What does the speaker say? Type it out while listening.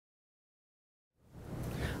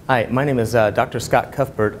Hi, my name is Dr. Scott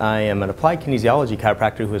Cuthbert. I am an applied kinesiology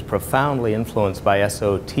chiropractor who is profoundly influenced by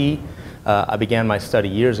SOT. I began my study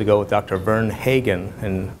years ago with Dr. Vern Hagen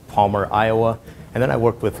in Palmer, Iowa, and then I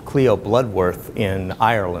worked with Cleo Bloodworth in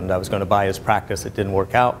Ireland. I was going to buy his practice. It didn't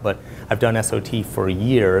work out, but I've done SOT for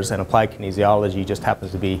years, and applied kinesiology just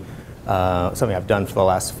happens to be something I've done for the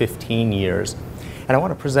last 15 years. And I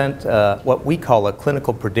want to present what we call a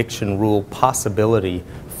clinical prediction rule possibility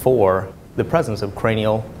for the presence of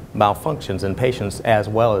cranial malfunctions in patients as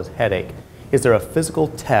well as headache. Is there a physical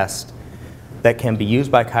test that can be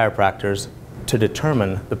used by chiropractors to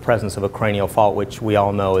determine the presence of a cranial fault, which we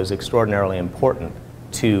all know is extraordinarily important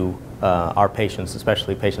to our patients,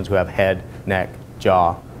 especially patients who have head, neck,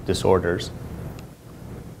 jaw disorders?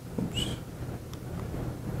 Oops.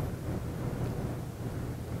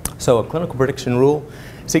 So a clinical prediction rule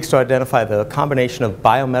seeks to identify the combination of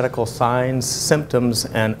biomedical signs, symptoms,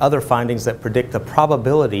 and other findings that predict the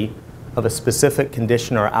probability of a specific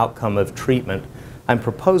condition or outcome of treatment. I'm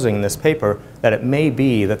proposing in this paper that it may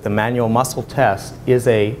be that the manual muscle test is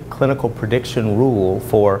a clinical prediction rule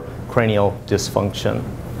for cranial dysfunction.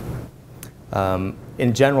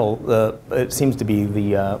 In general, it seems to be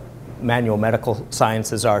the manual medical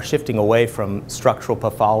sciences are shifting away from structural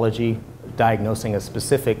pathology, diagnosing a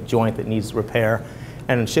specific joint that needs repair,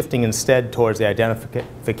 and shifting instead towards the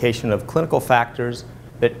identification of clinical factors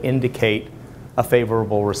that indicate a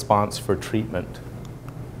favorable response for treatment.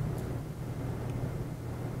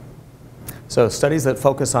 So studies that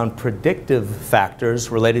focus on predictive factors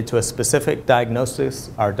related to a specific diagnosis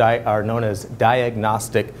are known as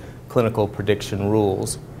diagnostic clinical prediction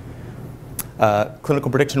rules.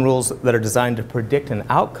 Clinical prediction rules that are designed to predict an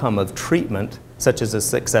outcome of treatment, such as a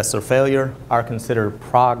success or failure, are considered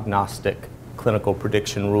prognostic clinical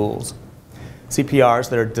prediction rules.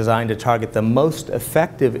 CPRs that are designed to target the most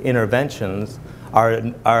effective interventions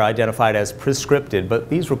are identified as prescriptive, but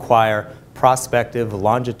these require prospective,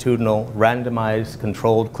 longitudinal, randomized,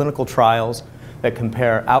 controlled clinical trials that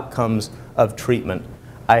compare outcomes of treatment.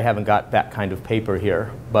 I haven't got that kind of paper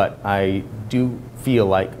here, but I do feel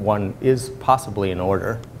like one is possibly in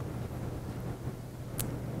order.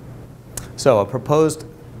 So a proposed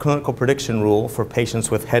clinical prediction rule for patients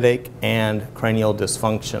with headache and cranial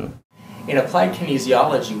dysfunction. In applied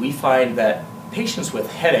kinesiology, we find that patients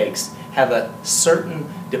with headaches have a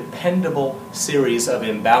certain dependable series of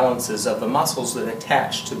imbalances of the muscles that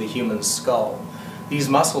attach to the human skull. These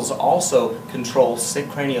muscles also control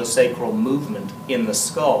craniosacral movement in the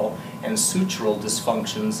skull and sutural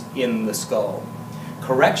dysfunctions in the skull.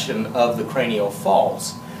 Correction of the cranial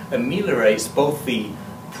faults ameliorates both the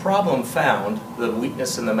problem found, the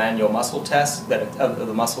weakness in the manual muscle test of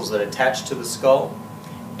the muscles that attach to the skull,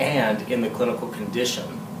 and in the clinical condition,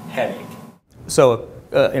 headache. So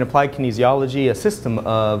in applied kinesiology, a system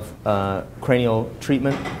of cranial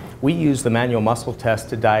treatment, we use the manual muscle test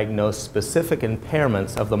to diagnose specific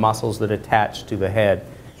impairments of the muscles that attach to the head.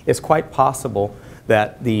 It's quite possible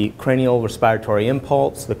that the cranial respiratory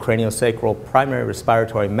impulse, the craniosacral primary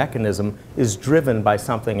respiratory mechanism, is driven by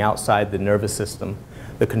something outside the nervous system.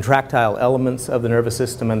 The contractile elements of the nervous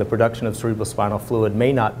system and the production of cerebrospinal fluid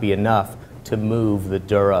may not be enough to move the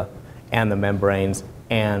dura and the membranes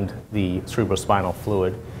and the cerebrospinal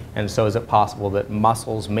fluid. And so is it possible that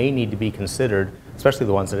muscles may need to be considered, especially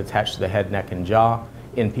the ones that attach to the head, neck, and jaw,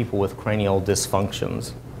 in people with cranial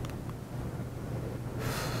dysfunctions?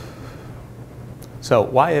 So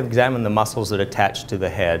why examine the muscles that attach to the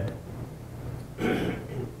head?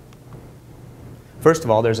 First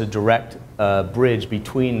of all, there's a direct bridge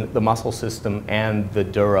between the muscle system and the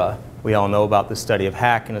dura. We all know about the study of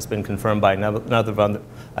Hack, and it's been confirmed by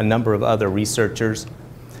a number of other researchers.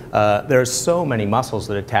 There are so many muscles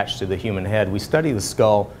that attach to the human head. We study the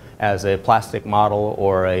skull as a plastic model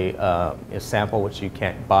or a sample, which you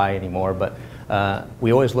can't buy anymore, but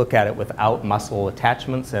we always look at it without muscle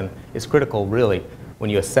attachments, and it's critical, really, when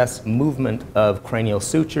you assess movement of cranial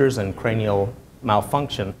sutures and cranial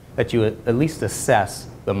malfunction, that you at least assess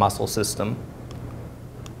the muscle system.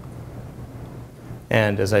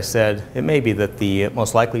 And as I said, it may be that the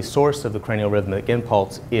most likely source of the cranial rhythmic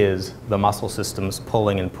impulse is the muscle systems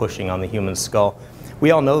pulling and pushing on the human skull. We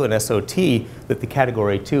all know that SOT, that the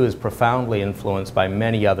category 2 is profoundly influenced by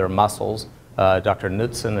many other muscles. Dr.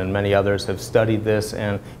 Knudsen and many others have studied this,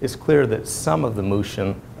 and it's clear that some of the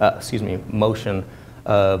motion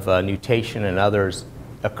of nutation and others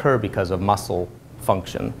occur because of muscle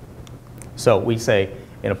function. So we say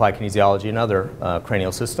in applied kinesiology and other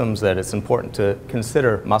cranial systems that it's important to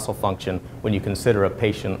consider muscle function when you consider a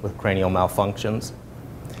patient with cranial malfunctions.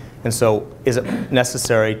 And so is it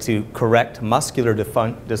necessary to correct muscular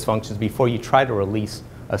dysfunctions before you try to release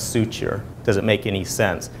a suture? Does it make any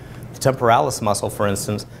sense? The temporalis muscle, for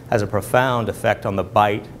instance, has a profound effect on the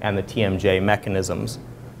bite and the TMJ mechanisms.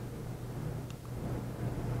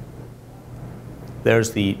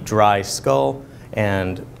 There's the dry skull,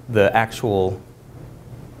 and the actual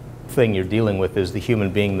thing you're dealing with is the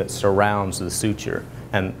human being that surrounds the suture,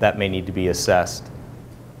 and that may need to be assessed.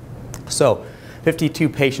 So 52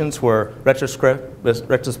 patients were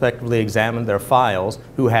retrospectively examined their files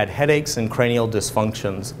who had headaches and cranial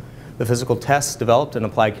dysfunctions. The physical tests developed in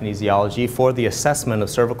applied kinesiology for the assessment of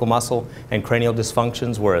cervical muscle and cranial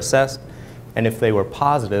dysfunctions were assessed, and if they were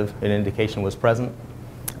positive, an indication was present,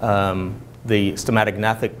 the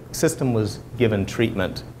stomatognaathic system was given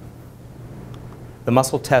treatment. The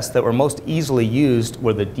muscle tests that were most easily used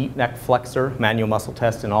were the deep neck flexor manual muscle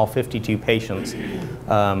test in all 52 patients.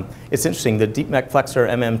 It's interesting, the deep neck flexor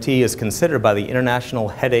MMT is considered by the International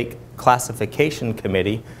Headache Classification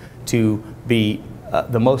Committee to be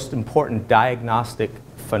the most important diagnostic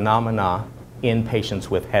phenomena in patients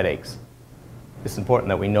with headaches. It's important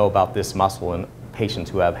that we know about this muscle in patients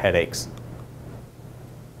who have headaches.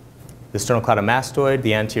 The sternocleidomastoid,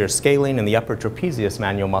 the anterior scalene, and the upper trapezius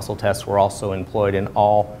manual muscle tests were also employed in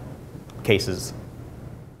all cases.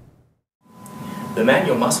 The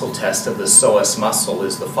manual muscle test of the psoas muscle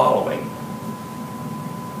is the following.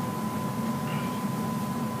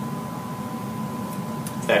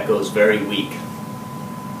 That goes very weak.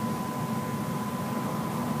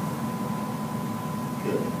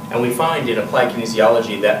 Good. And we find in applied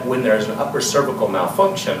kinesiology that when there's an upper cervical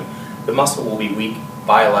malfunction, the muscle will be weak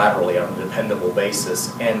bilaterally on a dependable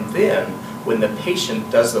basis, and then when the patient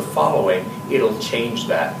does the following, it'll change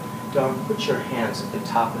that. Don, put your hands at the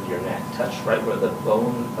top of your neck. Touch right where the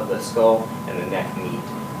bone of the skull and the neck meet.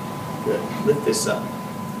 Good. Lift this up.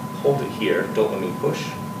 Hold it here. Don't let me push.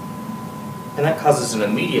 And that causes an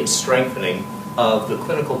immediate strengthening of the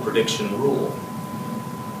clinical prediction rule,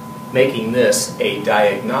 making this a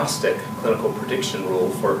diagnostic clinical prediction rule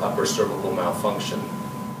for upper cervical malfunction.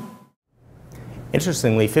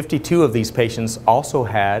 Interestingly, 52 of these patients also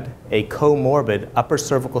had a comorbid upper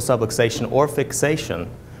cervical subluxation or fixation,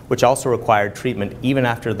 which also required treatment even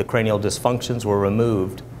after the cranial dysfunctions were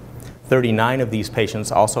removed. 39 of these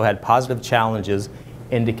patients also had positive challenges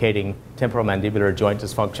indicating temporomandibular joint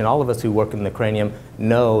dysfunction. All of us who work in the cranium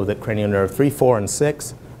know that cranial nerve 3, 4, and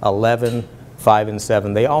 6, 11, 5, and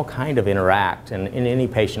 7, they all kind of interact. And in any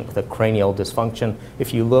patient with a cranial dysfunction,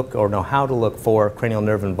 if you look or know how to look for cranial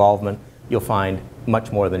nerve involvement, you'll find much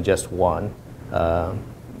more than just one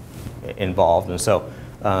involved. And so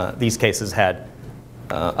these cases had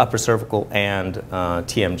upper cervical and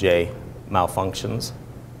TMJ malfunctions.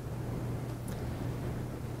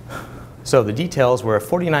 So the details were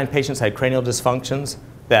 49 patients had cranial dysfunctions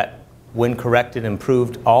that, when corrected,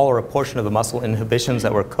 improved all or a portion of the muscle inhibitions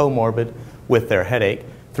that were comorbid with their headache.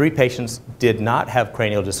 3 patients did not have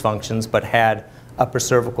cranial dysfunctions but had upper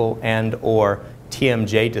cervical and or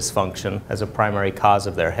TMJ dysfunction as a primary cause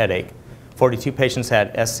of their headache. 42 patients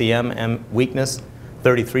had SCM weakness,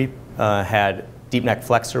 33 had deep neck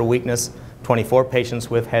flexor weakness, 24 patients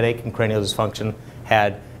with headache and cranial dysfunction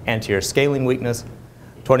had anterior scalene weakness,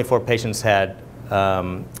 24 patients had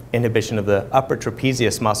inhibition of the upper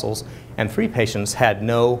trapezius muscles, and 3 patients had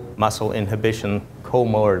no muscle inhibition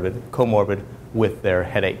comorbid with their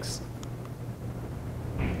headaches.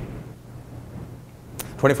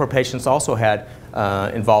 24 patients also had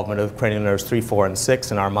involvement of cranial nerves 3, 4, and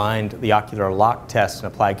 6. In our mind, the ocular lock test in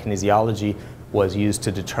applied kinesiology was used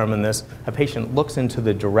to determine this. A patient looks into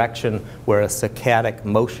the direction where a saccadic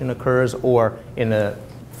motion occurs or in a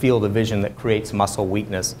field of vision that creates muscle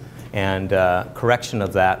weakness. And correction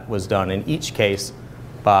of that was done in each case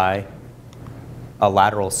by a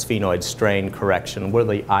lateral sphenoid strain correction where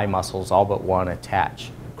the eye muscles, all but one,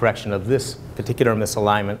 attach. Correction of this particular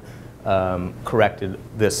misalignment corrected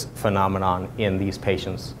this phenomenon in these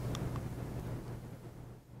patients.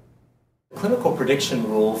 The clinical prediction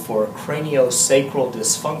rule for craniosacral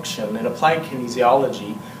dysfunction in applied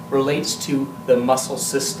kinesiology relates to the muscle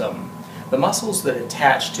system. The muscles that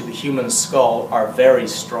attach to the human skull are very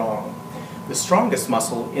strong. The strongest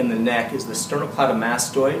muscle in the neck is the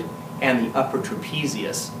sternocleidomastoid and the upper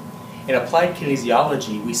trapezius. In applied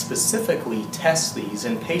kinesiology, we specifically test these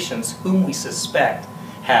in patients whom we suspect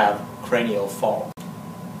have cranial fault.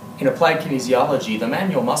 In applied kinesiology, the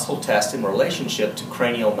manual muscle test in relationship to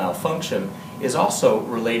cranial malfunction is also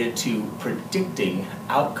related to predicting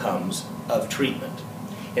outcomes of treatment.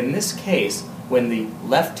 In this case, when the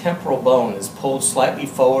left temporal bone is pulled slightly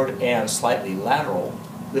forward and slightly lateral,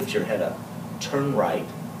 lift your head up, turn right,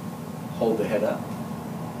 hold the head up.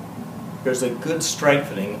 there's a good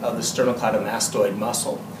strengthening of the sternocleidomastoid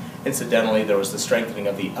muscle. Incidentally, there was the strengthening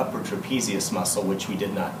of the upper trapezius muscle, which we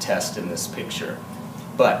did not test in this picture.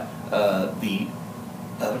 But the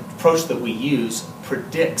approach that we use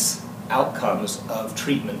predicts outcomes of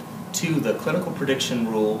treatment to the clinical prediction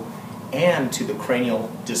rule and to the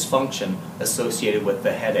cranial dysfunction associated with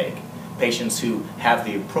the headache. Patients who have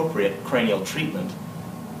the appropriate cranial treatment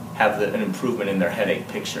have an improvement in their headache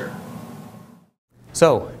picture.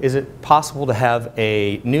 So, is it possible to have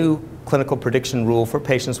a new clinical prediction rule for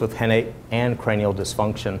patients with headache and cranial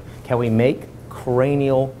dysfunction? Can we make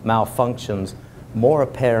cranial malfunctions more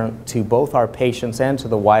apparent to both our patients and to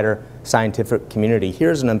the wider scientific community?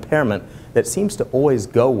 Here's an impairment that seems to always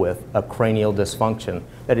go with a cranial dysfunction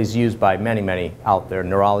that is used by many out there,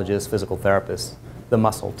 neurologists, physical therapists, the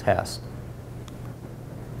muscle test.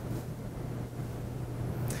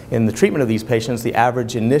 In the treatment of these patients, the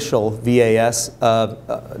average initial VAS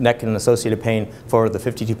neck and associated pain for the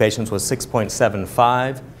 52 patients was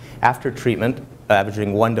 6.75. After treatment,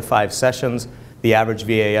 averaging 1 to 5 sessions, the average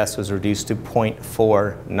VAS was reduced to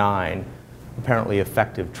 0.49, apparently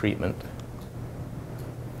effective treatment.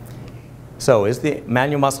 So is the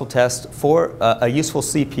manual muscle test for a useful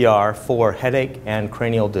CPR for headache and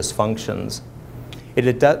cranial dysfunctions?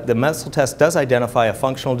 The muscle test does identify a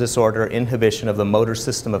functional disorder, inhibition of the motor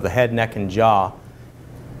system of the head, neck, and jaw.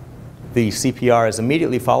 The CPR is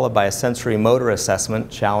immediately followed by a sensory motor assessment,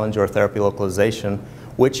 challenge, or therapy localization,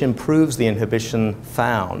 which improves the inhibition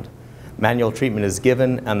found. Manual treatment is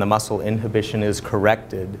given and the muscle inhibition is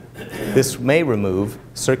corrected. This may remove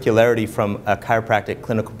circularity from a chiropractic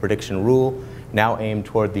clinical prediction rule, now aimed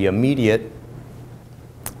toward the immediate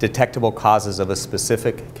detectable causes of a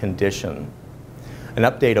specific condition. An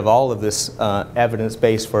update of all of this evidence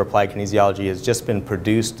base for applied kinesiology has just been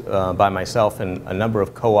produced by myself and a number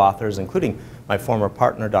of co-authors, including my former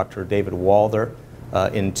partner, Dr. David Walther,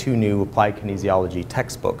 in 2 new applied kinesiology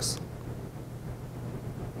textbooks.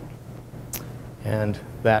 And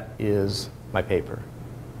that is my paper.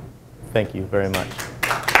 Thank you very much.